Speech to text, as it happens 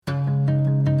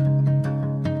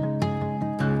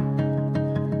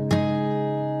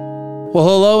Well,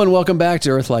 hello and welcome back to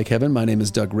Earth Like Heaven. My name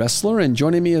is Doug Ressler, and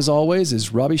joining me as always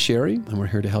is Robbie Sherry, and we're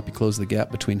here to help you close the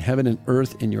gap between heaven and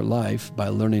earth in your life by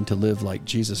learning to live like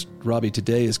Jesus. Robbie,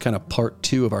 today is kind of part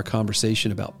 2 of our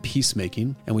conversation about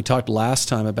peacemaking, and we talked last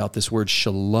time about this word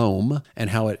shalom and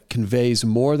how it conveys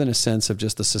more than a sense of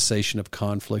just the cessation of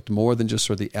conflict, more than just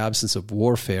sort of the absence of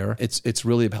warfare. It's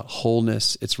really about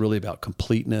wholeness. It's really about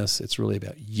completeness. It's really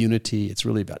about unity. It's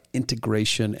really about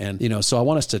integration. And, so I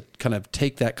want us to kind of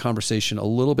take that conversation a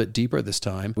little bit deeper this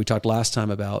time. We talked last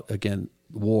time about, again,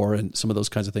 war and some of those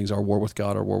kinds of things, our war with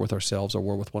God, our war with ourselves, our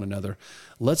war with one another.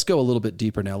 Let's go a little bit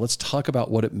deeper now. Let's talk about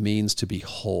what it means to be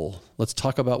whole. Let's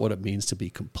talk about what it means to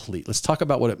be complete. Let's talk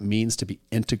about what it means to be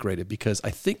integrated, because I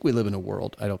think we live in a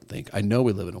world, I know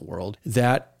we live in a world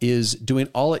that is doing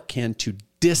all it can to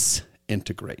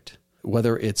disintegrate.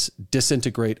 Whether it's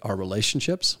disintegrate our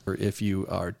relationships, or if you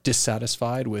are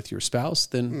dissatisfied with your spouse,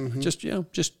 then just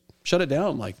shut it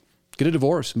down. Like, get a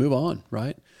divorce, move on,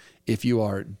 right? If you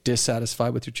are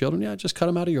dissatisfied with your children, just cut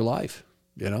them out of your life,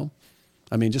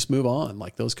 just move on,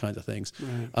 like those kinds of things.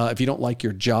 Right. If you don't like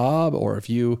your job, or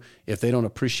if they don't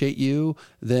appreciate you,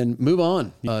 then move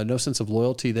on. No sense of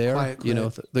loyalty there. Quiet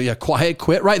quit. Quiet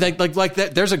quit, right? Like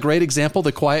that. There's a great example,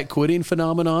 the quiet quitting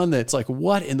phenomenon. That's like,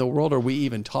 what in the world are we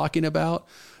even talking about,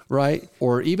 right?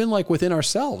 Or even like within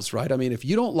ourselves, right? I mean, if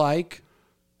you don't like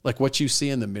what you see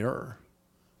in the mirror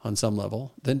on some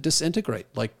level, then disintegrate,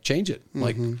 like change it,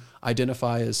 like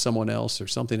identify as someone else or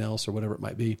something else or whatever it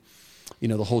might be.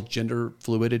 The whole gender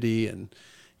fluidity and,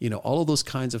 all of those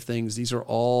kinds of things. These are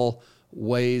all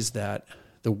ways that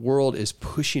the world is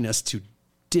pushing us to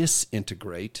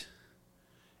disintegrate.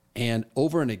 And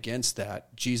over and against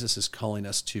that, Jesus is calling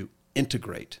us to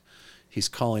integrate. He's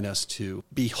calling us to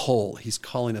be whole. He's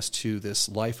calling us to this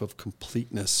life of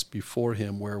completeness before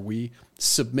him, where we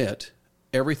submit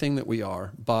everything that we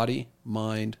are, body,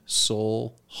 mind,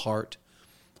 soul, heart,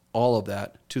 all of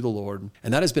that to the Lord.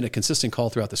 And that has been a consistent call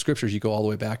throughout the scriptures. You go all the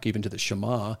way back even to the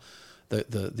Shema,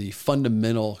 the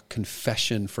fundamental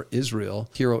confession for Israel.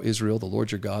 Hear, O Israel, the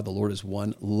Lord your God, the Lord is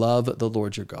one. Love the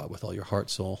Lord your God with all your heart,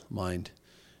 soul, mind,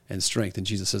 and strength. And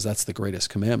Jesus says that's the greatest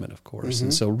commandment, of course.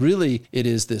 And so really it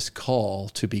is this call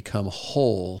to become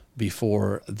whole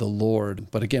before the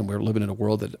Lord. But again, we're living in a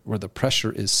world where the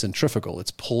pressure is centrifugal.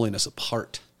 It's pulling us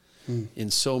apart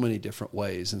in so many different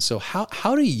ways. And so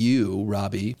how do you,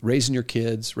 Robbie, raising your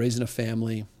kids, raising a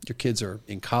family, your kids are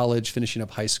in college, finishing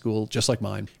up high school, just like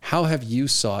mine, how have you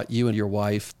sought, you and your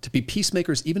wife, to be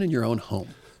peacemakers even in your own home?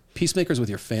 Peacemakers with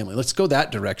your family. Let's go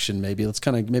that direction. Maybe let's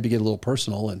kind of maybe get a little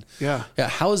personal. And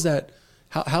how is that?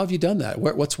 How have you done that?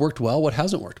 What's worked well? What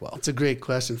hasn't worked well? It's a great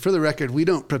question. For the record, we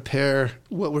don't prepare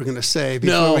what we're going to say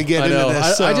before we get into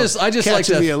this. So I just like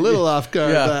to be a little off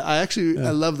guard, but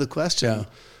I love the question. Yeah.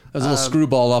 That was a little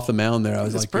screwball off the mound there. I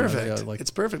was it's like, perfect. It's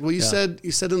perfect. Well, you said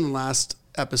in the last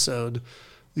episode,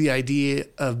 the idea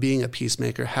of being a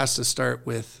peacemaker has to start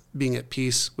with being at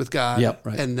peace with God,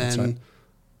 and then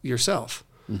yourself.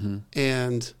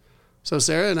 And so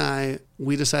Sarah and I,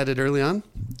 we decided early on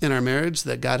in our marriage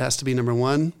that God has to be number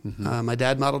one. My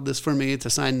dad modeled this for me to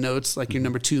sign notes like your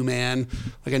number 2 man.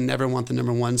 Like, I never want the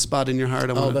number 1 spot in your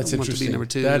heart. I want to be number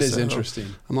 2. That is interesting.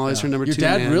 I'm always her number 2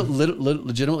 man. Your dad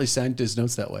legitimately signed his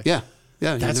notes that way. Yeah.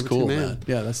 That's cool, man.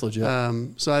 Yeah, that's legit.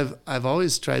 So I've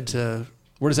always tried to.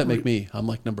 Where does that make me? I'm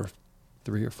like number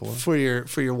 3 or 4.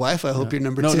 For your wife, I hope you're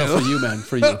number 2. No, for you, man.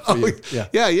 For you.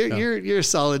 Yeah. You're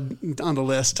solid on the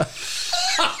list.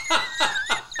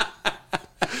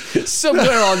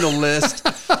 Somewhere on the list.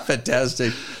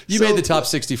 Fantastic. You made the top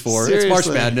 64. Seriously. It's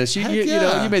March Madness.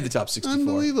 You made the top 64.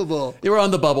 Unbelievable. You were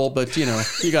on the bubble, but you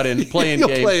got in playing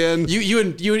game. Play in. You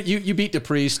beat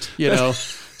DePriest,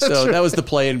 So right. That was the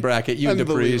play-in bracket. You and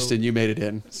DePriest, and you made it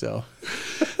in. So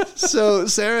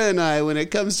Sarah and I, when it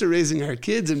comes to raising our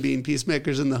kids and being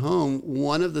peacemakers in the home,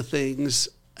 one of the things,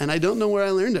 and I don't know where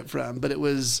I learned it from, but it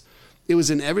was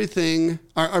in everything.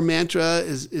 Our mantra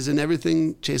is in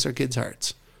everything, chase our kids'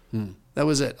 hearts. That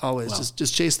was it, always. Wow.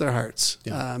 Just chase their hearts.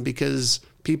 Because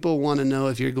people want to know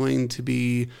if you're going to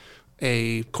be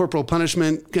a corporal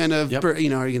punishment kind of, are you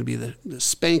going to be the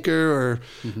spanker,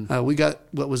 or we got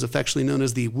what was affectionately known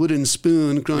as the wooden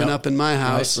spoon growing up in my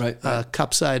house, right.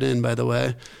 Cup side in, by the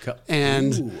way.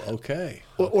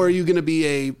 Or are you going to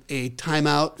be a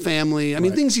timeout family? I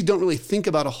mean, things you don't really think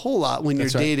about a whole lot when you're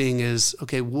dating is,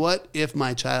 okay, what if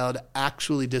my child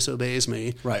actually disobeys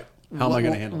me? Right. How am I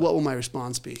going to handle it? What will my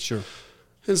response be? Sure.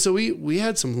 And so we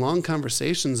had some long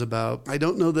conversations about, I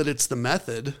don't know that it's the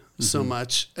method so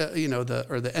much,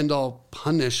 the end all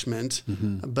punishment,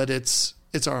 but it's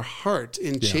it's our heart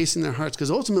in chasing their hearts.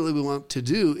 Because ultimately we want to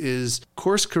do is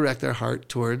course correct their heart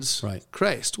towards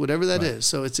Christ, whatever that is.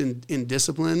 So it's in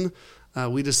discipline.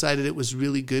 We decided it was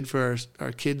really good for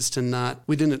our kids to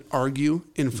we didn't argue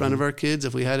in front of our kids.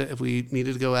 If we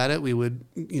needed to go at it, we would,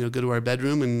 go to our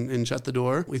bedroom and shut the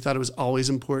door. We thought it was always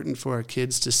important for our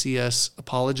kids to see us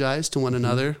apologize to one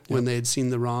another when they had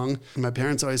seen the wrong. And my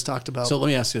parents always talked about. So let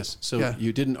me ask this. So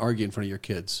you didn't argue in front of your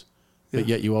kids, but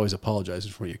yet you always apologize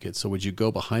in front of your kids. So would you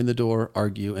go behind the door,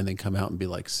 argue, and then come out and be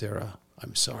like, Sarah,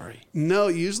 I'm sorry? No,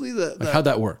 usually how'd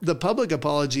that work? The public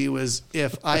apology was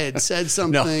if I had said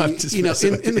something,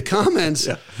 in the comments.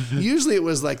 Usually it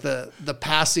was like the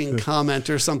passing comment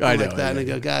or something like that, and I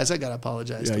go, guys, I gotta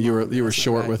apologize. Yeah, you were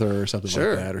short with her or something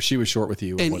like that, or she was short with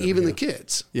you, and whatever, even the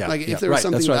kids. Yeah, like if there was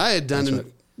something that I had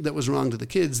done that was wrong to the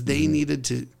kids, they needed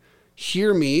to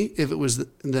hear me if it was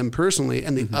them personally,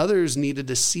 and the others needed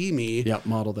to see me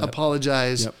model that,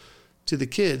 apologize to the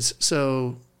kids.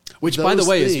 So. Which, by the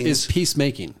way, is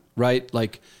peacemaking, right?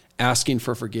 Like asking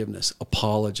for forgiveness,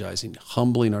 apologizing,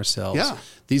 humbling ourselves. Yeah.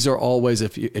 These are all ways,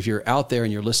 if you're out there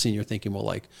and you're listening, you're thinking, well,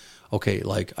 like, okay,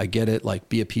 like I get it, like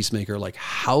be a peacemaker. Like,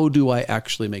 how do I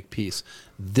actually make peace?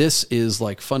 This is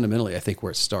like fundamentally, I think,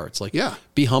 where it starts. Like,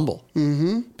 be humble.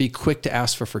 Be quick to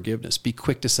ask for forgiveness. Be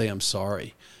quick to say, I'm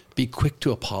sorry. Be quick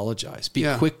to apologize. Be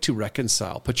quick to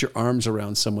reconcile. Put your arms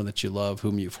around someone that you love,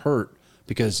 whom you've hurt.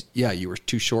 Because, you were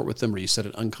too short with them, or you said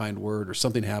an unkind word, or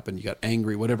something happened, you got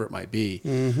angry, whatever it might be.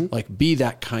 Like, be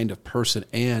that kind of person,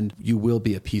 and you will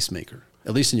be a peacemaker,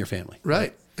 at least in your family.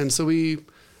 Right. And so an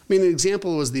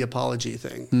example was the apology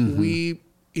thing.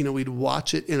 We'd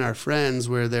watch it in our friends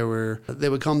where they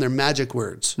would call them their magic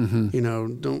words.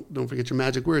 Don't forget your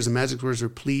magic words. The magic words are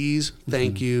please,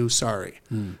 thank you, sorry.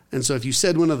 And so if you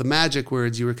said one of the magic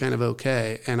words, you were kind of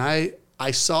okay. And I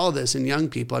saw this in young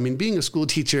people. I mean, being a school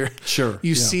teacher,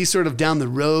 you see sort of down the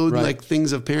road, like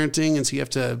things of parenting. And so you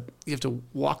have to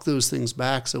walk those things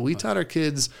back. So we taught our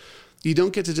kids, you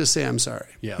don't get to just say, I'm sorry.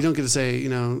 You don't get to say,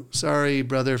 sorry,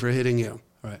 brother, for hitting you.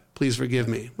 Right. Please forgive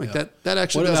me. Like that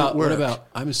actually doesn't work. What about,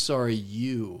 I'm sorry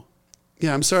you.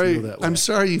 Yeah, I'm sorry. I'm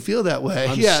sorry you feel that way.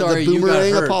 I'm sorry the boomerang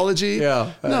you got hurt. Apology.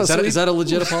 Yeah. No, is that a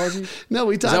legit apology? No,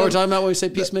 we talk. Is that what we're talking about when we say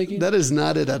peacemaking? That is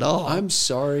not it at all. I'm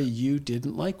sorry you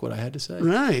didn't like what I had to say.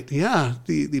 Right. Yeah.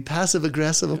 The passive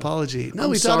aggressive apology. No,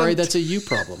 I'm sorry. That's a you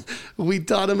problem. We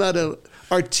taught them how to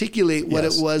articulate what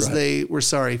it was they were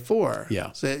sorry for.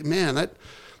 Yeah. Say, man,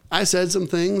 I said some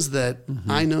things that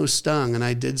I know stung, and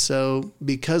I did so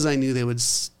because I knew they would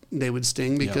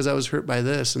sting because I was hurt by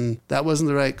this, and that wasn't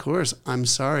the right course. I'm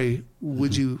sorry.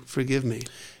 Would you forgive me?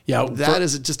 Yeah. That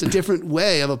is just a different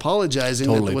way of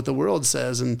apologizing than what the world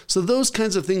says. And so those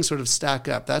kinds of things sort of stack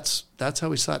up. That's how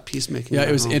we sought peacemaking. Yeah,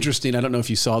 it was interesting. I don't know if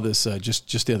you saw this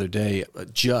just the other day. A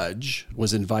judge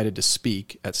was invited to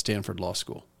speak at Stanford Law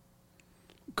School.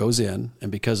 Goes in, and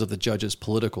because of the judge's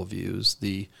political views,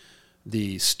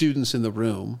 the students in the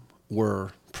room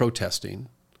were protesting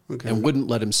and wouldn't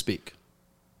let him speak.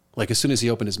 Like as soon as he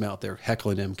opened his mouth, they're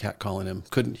heckling him, catcalling him.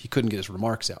 He couldn't get his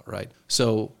remarks out, right?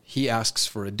 So he asks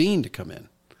for a dean to come in.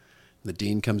 The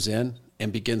dean comes in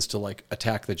and begins to like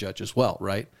attack the judge as well,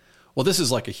 right? Well, this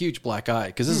is like a huge black eye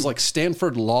because this is like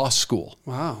Stanford Law School.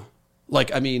 Wow.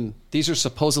 Like, I mean, these are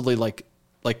supposedly like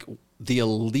the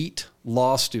elite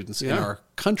law students in our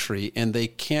country, and they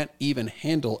can't even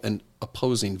handle an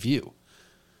opposing view,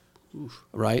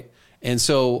 right? And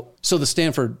so the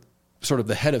Stanford, sort of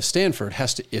the head of Stanford,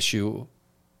 has to issue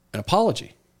an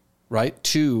apology, right,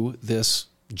 to this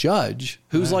judge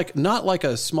who's like not like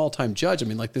a small-time judge. I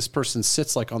mean, like this person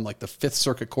sits like on like the Fifth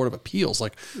Circuit Court of Appeals,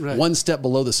 like one step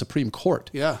below the Supreme Court.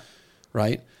 Yeah.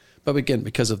 Right. But again,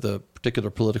 because of the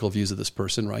particular political views of this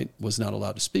person, right, was not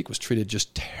allowed to speak, was treated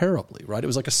just terribly, right? It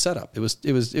was like a setup. It was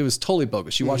totally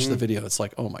bogus. You watch the video, it's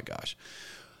like, oh my gosh.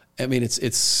 I mean,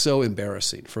 it's so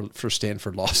embarrassing for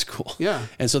Stanford Law School. Yeah.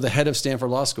 And so the head of Stanford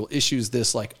Law School issues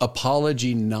this like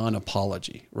apology,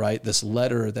 non-apology, right? This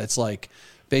letter that's like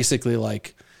basically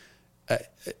like,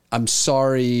 I'm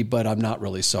sorry, but I'm not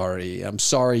really sorry. I'm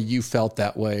sorry you felt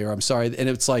that way, or I'm sorry. And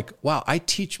it's like, wow, I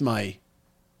teach my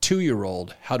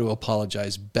 2-year-old how to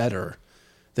apologize better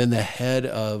than the head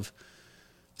of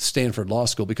Stanford Law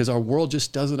School, because our world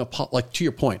just doesn't like to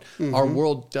your point, our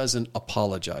world doesn't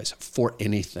apologize for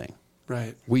anything.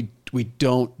 Right. We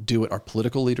don't do it. Our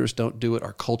political leaders don't do it.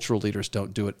 Our cultural leaders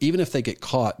don't do it. Even if they get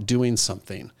caught doing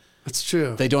something, that's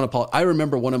true, they don't apologize. I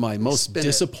remember one of my most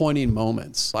disappointing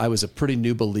moments. I was a pretty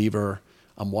new believer.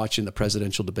 I'm watching the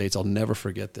presidential debates. I'll never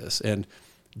forget this. And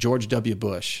George W.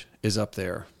 Bush is up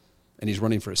there, and he's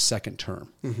running for his second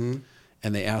term.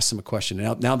 And they asked him a question.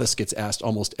 Now this gets asked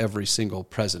almost every single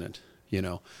president, you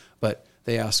know. But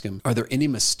They ask him, are there any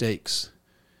mistakes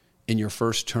in your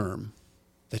first term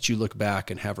that you look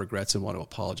back and have regrets and want to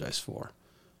apologize for?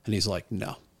 And he's like,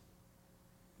 no.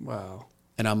 Wow.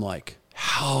 And I'm like,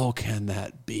 how can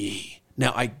that be?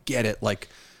 Now, I get it. Like,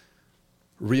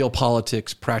 real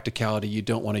politics, practicality, you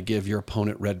don't want to give your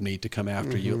opponent red meat to come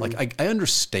after you. Like, I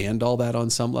understand all that on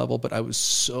some level, but I was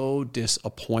so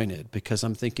disappointed because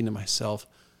I'm thinking to myself,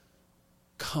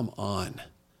 come on.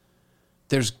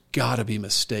 There's got to be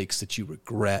mistakes that you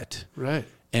regret. Right.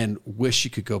 And wish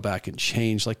you could go back and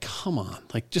change. Like, come on.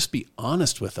 Like, just be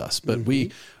honest with us. But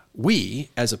we,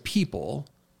 as a people,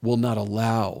 will not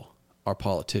allow our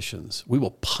politicians. We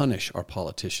will punish our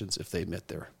politicians if they admit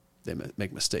they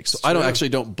make mistakes. So I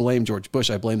don't blame George Bush.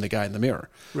 I blame the guy in the mirror.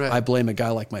 Right. I blame a guy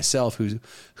like myself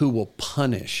who will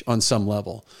punish on some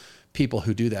level people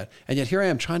who do that. And yet here I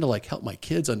am trying to like help my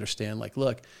kids understand, like,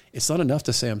 look, it's not enough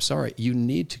to say I'm sorry. You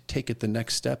need to take it the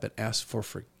next step and ask for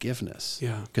forgiveness.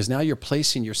 Yeah. Because now you're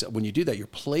placing yourself, when you do that, you're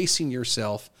placing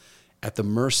yourself at the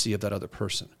mercy of that other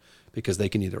person because they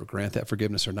can either grant that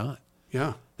forgiveness or not.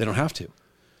 Yeah. They don't have to.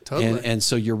 Totally. And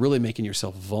so you're really making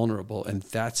yourself vulnerable, and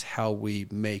that's how we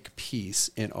make peace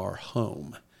in our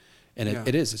home. And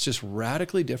it's just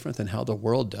radically different than how the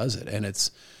world does it. And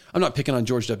I'm not picking on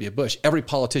George W. Bush. Every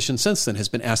politician since then has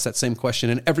been asked that same question,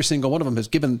 and every single one of them has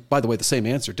given, by the way, the same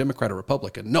answer, Democrat or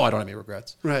Republican. No, I don't have any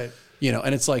regrets. Right.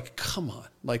 And it's like, come on.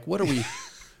 Like, what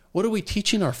are we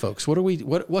teaching our folks?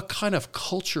 What kind of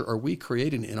culture are we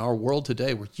creating in our world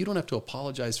today where you don't have to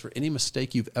apologize for any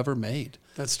mistake you've ever made?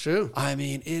 That's true. I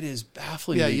mean, it is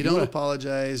baffling. Yeah, you don't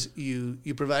apologize. You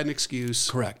provide an excuse.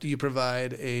 Correct. You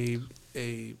provide a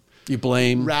you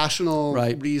blame rational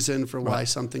reason for why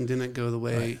something didn't go the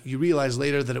way you realize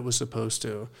later that it was supposed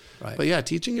to. Right. But yeah,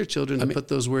 teaching your children to put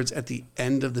those words at the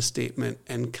end of the statement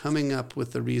and coming up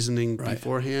with the reasoning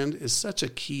beforehand is such a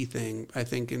key thing, I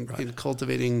think, in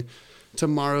cultivating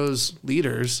tomorrow's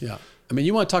leaders. Yeah. I mean,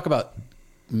 you want to talk about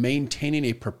maintaining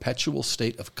a perpetual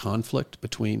state of conflict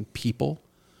between people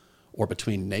or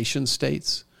between nation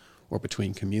states or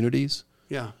between communities.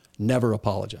 Yeah. Never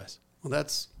apologize. Well,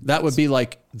 that would be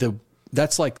like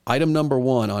that's like item number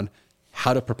one on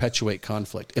how to perpetuate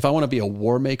conflict. If I want to be a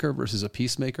war maker versus a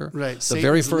peacemaker, the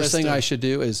very first thing I should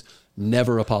do is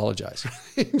never apologize.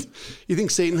 You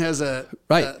think Satan has a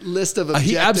list of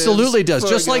objectives? He absolutely does,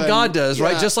 just like God does, yeah.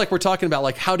 right? Just like we're talking about,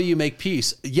 like, how do you make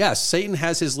peace? Yes, Satan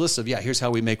has his list of, here's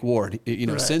how we make war.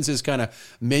 Sends his kind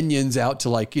of minions out to,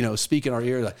 like, speak in our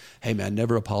ear, like, hey man,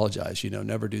 never apologize,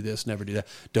 never do this, never do that.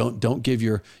 Don't give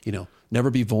your, never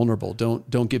be vulnerable.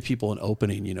 Don't give people an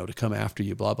opening, to come after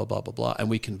you, blah, blah, blah, blah, blah. And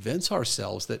we convince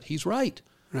ourselves that he's right.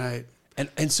 Right.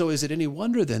 And so is it any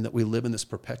wonder then that we live in this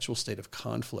perpetual state of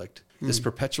conflict, this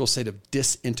perpetual state of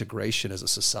disintegration as a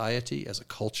society, as a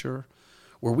culture,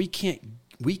 where we can't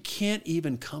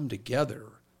even come together.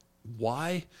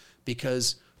 Why?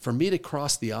 Because for me to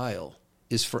cross the aisle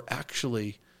is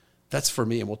that's for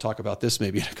me, and we'll talk about this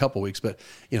maybe in a couple weeks, but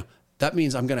that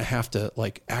means I'm going to have to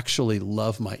like actually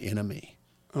love my enemy.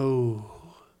 Oh.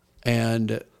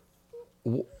 And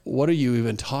what are you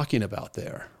even talking about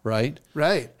there, right?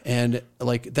 Right. And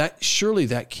like that, surely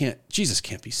Jesus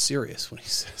can't be serious when he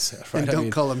says that, right? And don't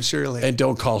call him Shirley. And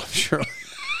don't call him Shirley.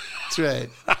 That's right.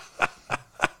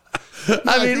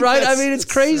 It's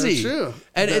crazy. So true.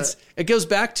 And it goes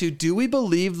back to, do we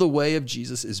believe the way of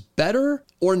Jesus is better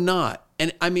or not?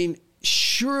 And I mean,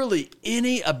 surely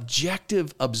any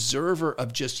objective observer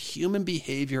of just human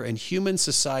behavior and human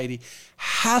society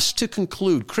has to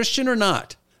conclude, Christian or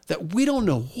not, that we don't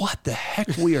know what the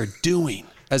heck we are doing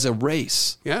as a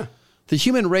race. Yeah. The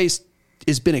human race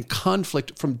has been in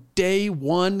conflict from day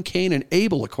one, Cain and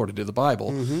Abel, according to the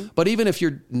Bible. Mm-hmm. But even if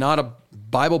you're not a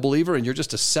Bible believer and you're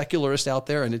just a secularist out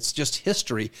there and it's just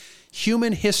history,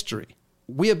 human history,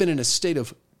 we have been in a state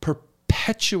of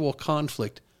perpetual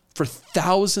conflict for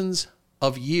thousands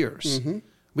of years. Mm-hmm.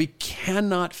 We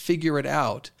cannot figure it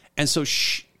out. And so,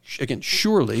 again,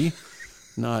 surely,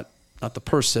 not the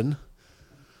person,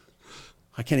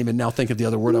 I can't even now think of the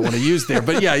other word I want to use there,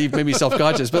 but yeah, you've made me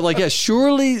self-conscious. But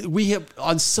surely we have,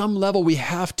 on some level, we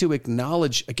have to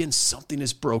acknowledge, again, something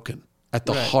is broken at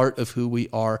the heart of who we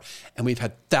are. And we've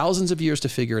had thousands of years to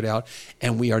figure it out.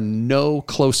 And we are no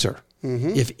closer.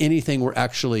 Mm-hmm. If anything, we're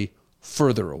actually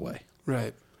further away.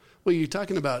 Right. Well, you're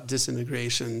talking about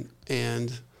disintegration.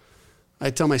 And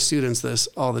I tell my students this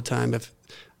all the time.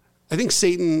 I think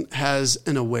Satan has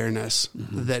an awareness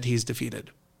that he's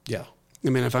defeated. Yeah. I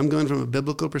mean, if I'm going from a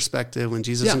biblical perspective, when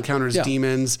Jesus encounters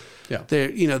demons,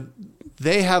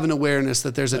 they have an awareness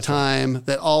that there's a time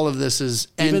that all of this is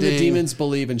ending. Even the demons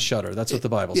believe and shudder. That's what the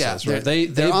Bible says, right?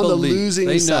 They're on believe, the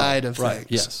losing side of right, things.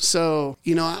 Yes. So,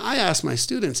 I ask my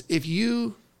students, if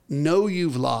you know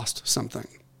you've lost something,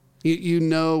 you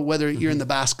know whether you're in the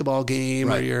basketball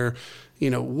game or you're,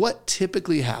 what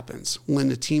typically happens when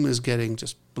the team is getting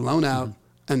just blown out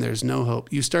and there's no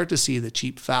hope? You start to see the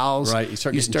cheap fouls. Right. You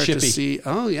start to see,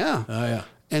 Oh, yeah.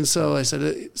 And so I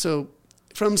said,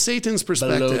 from Satan's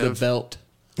perspective, below the belt.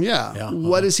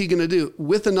 What is he going to do?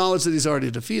 With the knowledge that he's already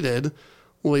defeated,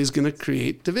 well, he's going to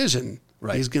create division.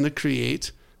 Right. He's going to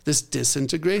create this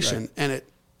disintegration. Right.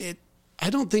 And I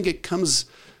don't think it comes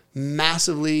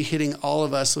massively hitting all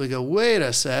of us. So we go, wait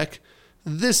a sec,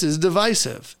 this is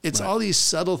divisive. It's all these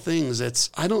subtle things.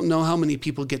 I don't know how many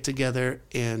people get together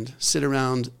and sit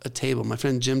around a table. My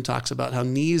friend Jim talks about how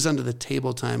knees under the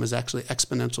table time is actually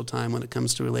exponential time when it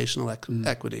comes to relational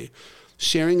equity.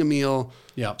 Sharing a meal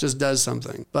just does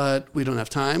something, but we don't have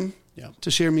time to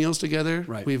share meals together.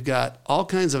 Right. We've got all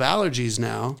kinds of allergies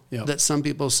now that some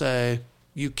people say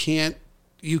you can't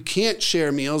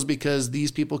share meals because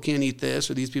these people can't eat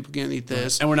this or these people can't eat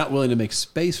this. And we're not willing to make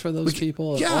space for those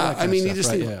people. Yeah. I mean, you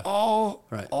just think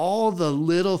all the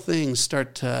little things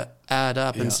start to add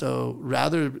up. And so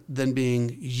rather than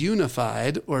being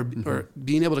unified or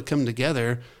being able to come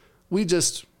together, we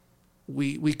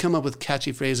come up with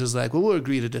catchy phrases like, well, we'll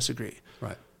agree to disagree.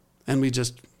 Right. And we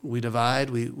divide,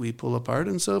 we pull apart.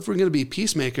 And so if we're going to be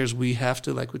peacemakers, we have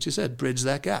to, like what you said, bridge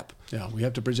that gap. Yeah, we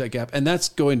have to bridge that gap. And that's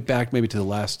going back maybe to the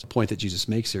last point that Jesus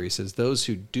makes here. He says, those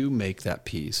who do make that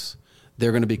peace,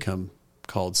 they're going to become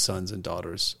called sons and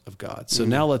daughters of God. So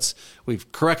now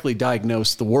we've correctly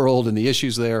diagnosed the world and the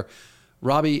issues there.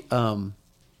 Robbie,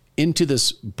 into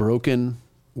this broken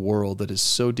world that is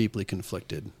so deeply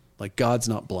conflicted, like God's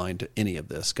not blind to any of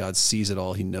this. God sees it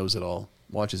all. He knows it all.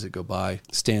 Watches it go by,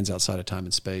 stands outside of time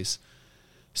and space,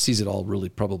 sees it all really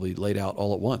probably laid out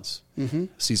all at once,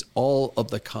 sees all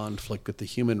of the conflict that the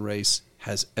human race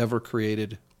has ever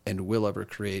created and will ever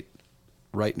create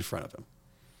right in front of him.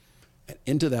 And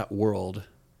into that world,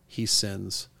 he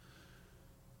sends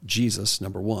Jesus,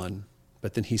 number one,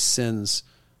 but then he sends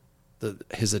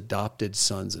his adopted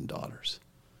sons and daughters.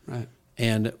 Right.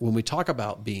 And when we talk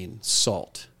about being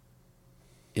salt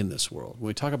in this world, when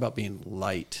we talk about being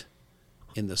light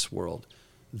in this world,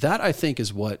 that I think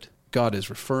is what God is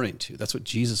referring to. That's what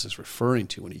Jesus is referring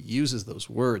to when he uses those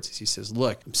words. He says,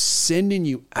 look, I'm sending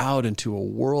you out into a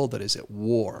world that is at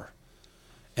war.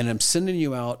 And I'm sending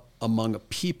you out among a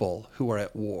people who are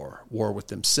at war with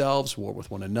themselves, war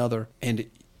with one another. And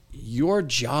your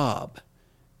job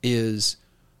is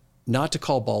not to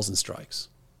call balls and strikes.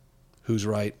 Who's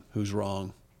right, who's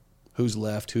wrong, who's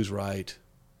left, who's right,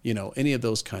 any of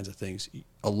those kinds of things.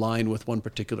 Align with one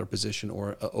particular position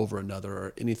or over another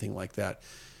or anything like that.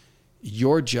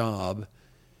 Your job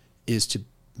is to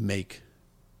make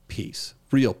peace,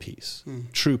 real peace,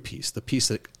 true peace, the peace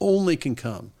that only can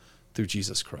come through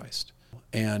Jesus Christ.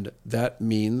 And that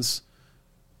means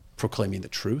proclaiming the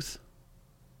truth,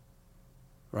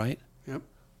 right? Yep.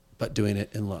 But doing it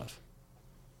in love.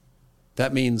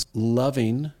 That means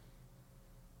loving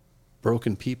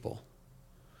broken people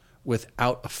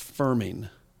without affirming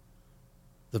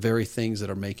the very things that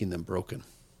are making them broken.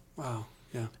 Wow.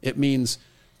 Yeah. It means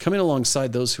coming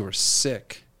alongside those who are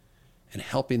sick and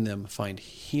helping them find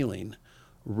healing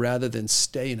rather than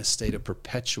stay in a state of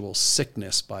perpetual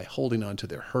sickness by holding on to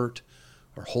their hurt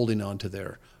or holding on to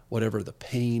their whatever the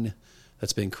pain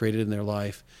that's been created in their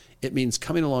life. It means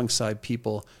coming alongside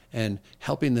people and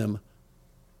helping them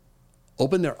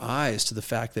open their eyes to the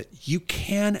fact that you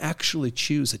can actually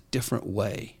choose a different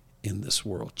way in this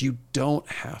world. You don't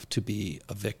have to be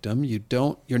a victim. You're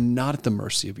not at the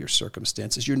mercy of your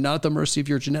circumstances. You're not at the mercy of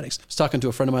your genetics. I was talking to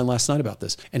a friend of mine last night about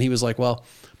this, and he was like, well,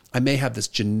 I may have this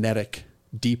genetic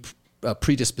deep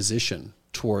predisposition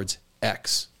towards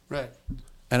X. Right.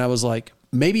 And I was like,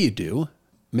 maybe you do,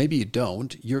 maybe you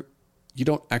don't. You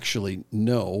don't actually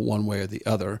know one way or the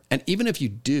other. And even if you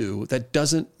do, that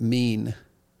doesn't mean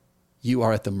you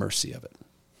are at the mercy of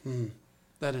it.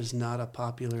 That is not a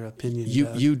popular opinion.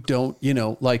 You don't,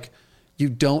 you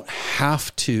don't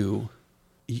have to,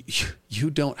 you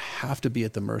don't have to be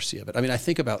at the mercy of it. I mean, I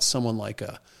think about someone like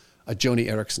a Joni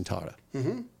Eareckson Tada.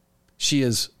 Mm-hmm. She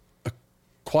is a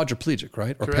quadriplegic,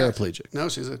 right? Or Correct. paraplegic. No,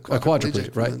 she's a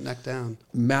quadriplegic right? From the neck down.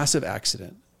 Massive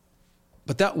accident.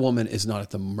 But that woman is not at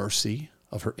the mercy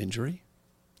of her injury.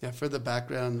 Yeah, for the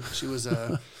background, she was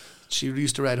a She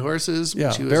used to ride horses.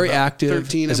 Yeah, she was very about active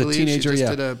 13, as I a believe. teenager, She just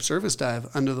yeah. did a service dive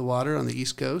under the water on the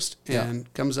East Coast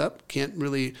and comes up, she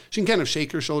can kind of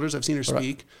shake her shoulders. I've seen her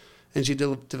speak. And she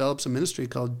develops a ministry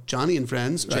called Johnny and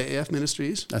Friends, JAF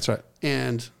Ministries. That's right.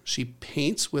 And she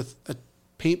paints with a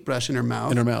paintbrush in her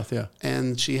mouth. In her mouth, yeah.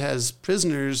 And she has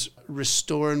prisoners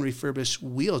restore and refurbish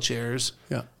wheelchairs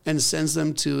and sends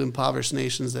them to impoverished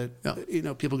nations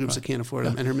that, people groups that can't afford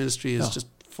them. And her ministry is just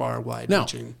far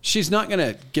wide-reaching. Now, she's not going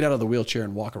to get out of the wheelchair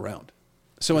and walk around.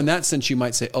 So in that sense, you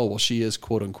might say, oh, well, she is,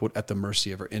 quote unquote, at the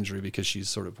mercy of her injury because she's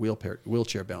sort of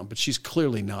wheelchair bound. But she's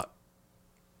clearly not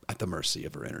at the mercy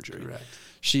of her injury. Correct.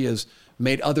 She has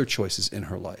made other choices in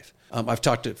her life. I've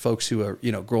talked to folks who are,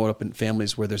 growing up in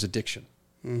families where there's addiction,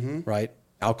 right?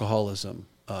 Alcoholism,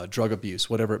 drug abuse,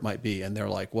 whatever it might be. And they're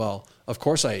like, well, of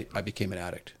course I became an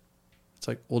addict. It's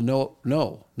like, well,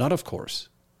 no, not of course.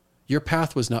 Your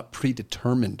path was not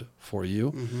predetermined for you.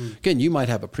 Again, you might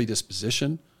have a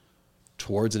predisposition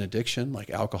towards an addiction like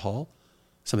alcohol,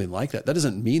 something like that. That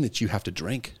doesn't mean that you have to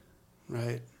drink.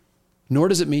 Right. Nor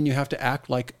does it mean you have to act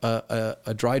like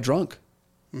a dry drunk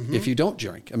if you don't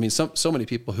drink. I mean, so many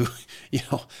people who,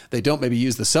 they don't maybe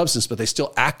use the substance, but they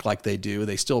still act like they do.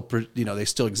 They still, they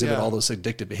still exhibit all those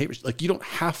addictive behaviors. Like, you don't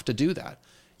have to do that.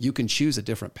 You can choose a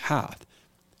different path.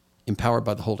 Empowered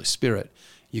by the Holy Spirit,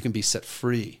 you can be set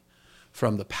free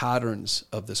from the patterns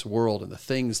of this world and the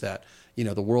things that,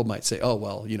 the world might say, oh,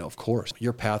 well, of course,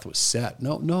 your path was set.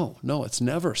 No, it's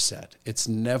never set. It's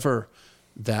never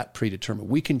that predetermined.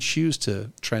 We can choose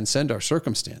to transcend our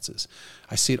circumstances.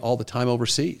 I see it all the time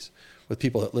overseas with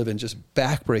people that live in just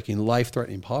backbreaking,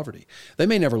 life-threatening poverty. They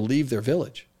may never leave their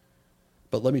village,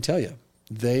 but let me tell you,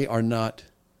 they are not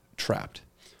trapped.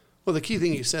 Well, the key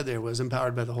thing you said there was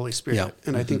empowered by the Holy Spirit. Yeah.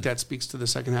 And I think that speaks to the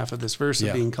second half of this verse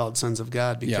of being called sons of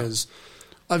God, because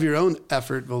of your own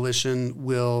effort, volition,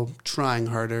 will, trying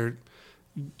harder,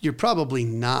 you're probably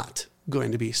not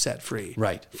going to be set free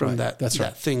from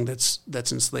that thing that's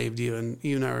enslaved you. And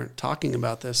you and I are talking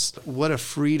about this. What a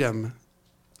freedom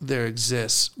there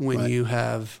exists when you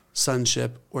have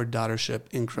sonship or daughtership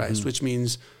in Christ, which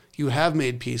means you have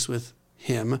made peace with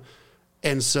him.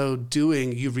 And so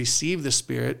doing, you've received the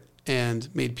Spirit and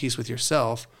made peace with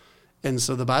yourself. And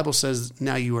so the Bible says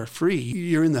now you are free.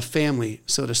 You're in the family,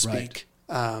 so to speak.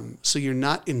 So you're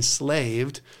not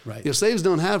enslaved. Right. Slaves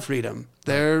don't have freedom.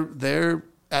 They're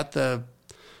at the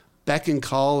beck and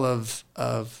call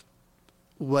of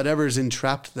whatever's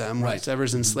entrapped them,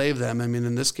 whatever's enslaved them. I mean,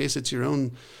 in this case, it's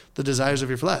the desires of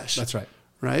your flesh. That's right.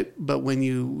 Right? But when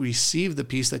you receive the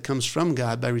peace that comes from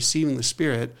God by receiving the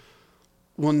Spirit,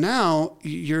 well, now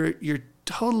you're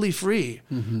totally free.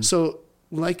 So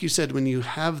like you said, when you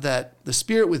have the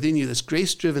Spirit within you, this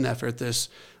grace-driven effort, this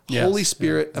Holy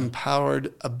Spirit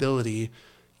empowered ability,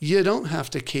 you don't have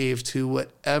to cave to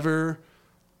whatever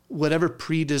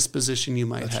predisposition you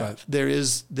might have. Right. There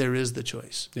is the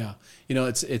choice. Yeah.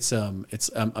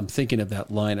 I'm thinking of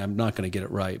that line. I'm not going to get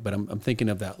it right, but I'm thinking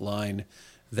of that line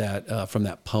that from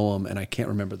that poem, and I can't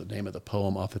remember the name of the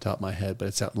poem off the top of my head, but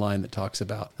it's that line that talks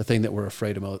about the thing that we're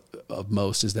afraid of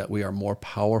most is that we are more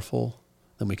powerful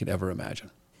than we could ever imagine.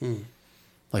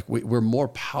 Like we're more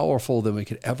powerful than we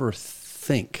could ever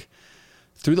think.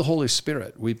 Through the Holy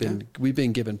Spirit, we've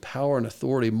been given power and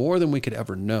authority more than we could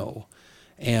ever know.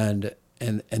 And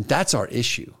that's our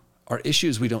issue. Our issue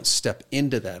is we don't step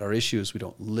into that. Our issue is we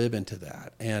don't live into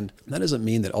that. And that doesn't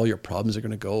mean that all your problems are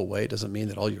going to go away. It doesn't mean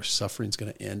that all your suffering is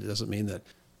going to end. It doesn't mean that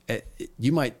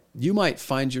you might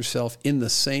find yourself in the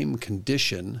same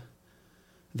condition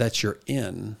that you're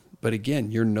in, but again,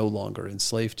 you're no longer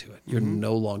enslaved to it. You're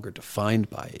no longer defined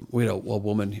by it. We had a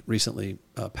woman recently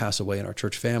pass away in our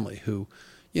church family who,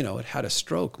 had a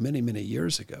stroke many, many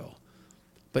years ago,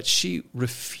 but she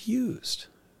refused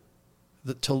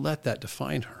to let that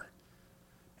define her.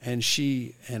 And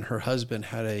she and her husband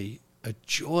had a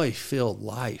joy-filled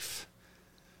life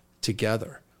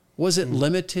together. Was it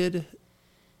limited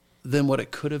than what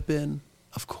it could have been?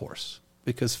 Of course,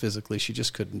 because physically she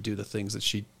just couldn't do the things that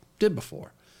she did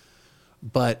before.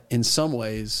 But in some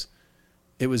ways,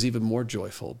 it was even more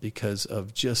joyful because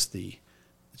of just the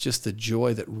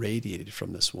joy that radiated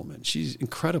from this woman. She's an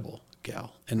incredible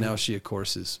gal. And now she, of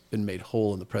course, has been made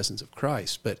whole in the presence of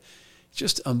Christ. But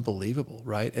just unbelievable,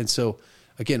 right? And so,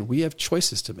 again, we have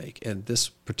choices to make. And this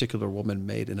particular woman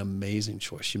made an amazing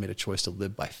choice. She made a choice to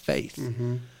live by faith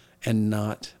and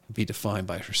not be defined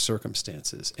by her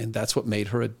circumstances. And that's what made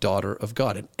her a daughter of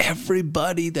God. And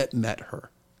everybody that met her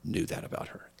knew that about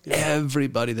her. Yeah.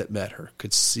 Everybody that met her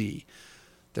could see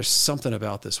there's something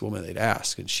about this woman they'd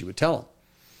ask, and she would tell them.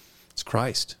 It's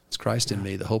Christ. It's Christ in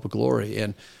me, the hope of glory.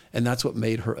 And that's what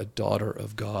made her a daughter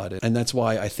of God. And that's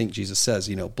why I think Jesus says,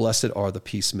 blessed are the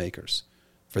peacemakers,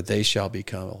 for they shall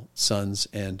become sons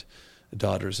and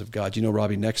daughters of God.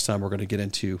 Robbie, next time we're going to get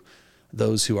into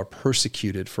those who are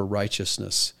persecuted for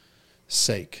righteousness'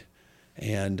 sake,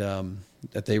 and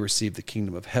that they receive the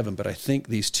kingdom of heaven. But I think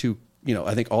these two,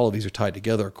 I think all of these are tied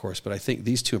together, of course, but I think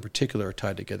these two in particular are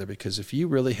tied together because if you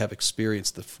really have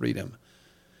experienced the freedom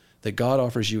that God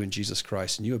offers you in Jesus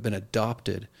Christ, and you have been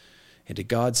adopted into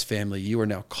God's family, you are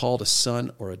now called a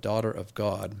son or a daughter of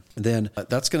God, then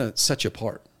that's going to set you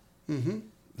apart. Mm-hmm.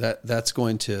 That's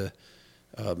going to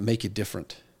make you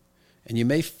different. And you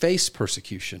may face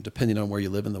persecution, depending on where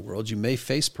you live in the world. You may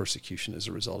face persecution as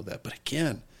a result of that. But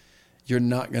again, you're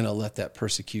not going to let that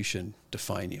persecution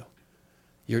define you.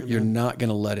 You're not going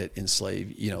to let it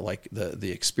enslave, like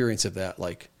the experience of that,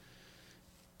 like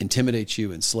intimidate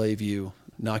you, enslave you,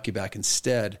 knock you back.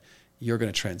 Instead, you're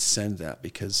going to transcend that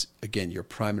because, again, your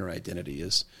primary identity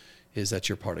is that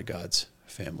you're part of God's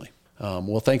family.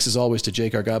 Well, thanks as always to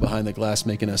Jake, our guy behind the glass,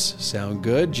 making us sound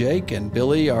good. Jake and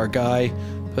Billy, our guy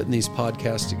putting these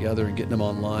podcasts together and getting them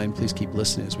online. Please keep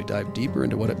listening as we dive deeper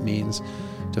into what it means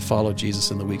to follow Jesus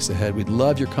in the weeks ahead. We'd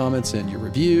love your comments and your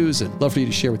reviews, and love for you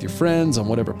to share with your friends on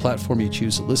whatever platform you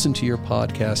choose to listen to your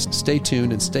podcast. Stay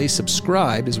tuned and stay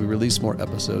subscribed as we release more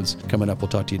episodes coming up. We'll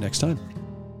talk to you next time.